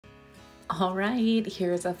All right,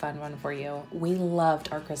 here's a fun one for you. We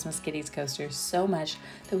loved our Christmas Kitties coasters so much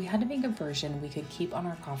that we had to make a version we could keep on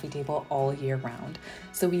our coffee table all year round.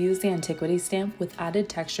 So we used the antiquity stamp with added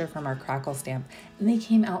texture from our crackle stamp, and they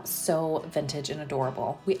came out so vintage and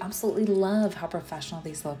adorable. We absolutely love how professional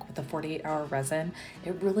these look with the 48-hour resin.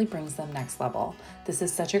 It really brings them next level. This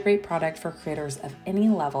is such a great product for creators of any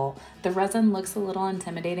level. The resin looks a little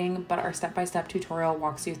intimidating, but our step-by-step tutorial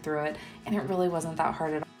walks you through it, and it really wasn't that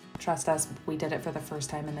hard at all. Trust us, we did it for the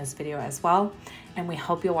first time in this video as well, and we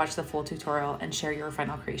hope you'll watch the full tutorial and share your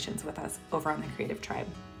final creations with us over on the Creative Tribe.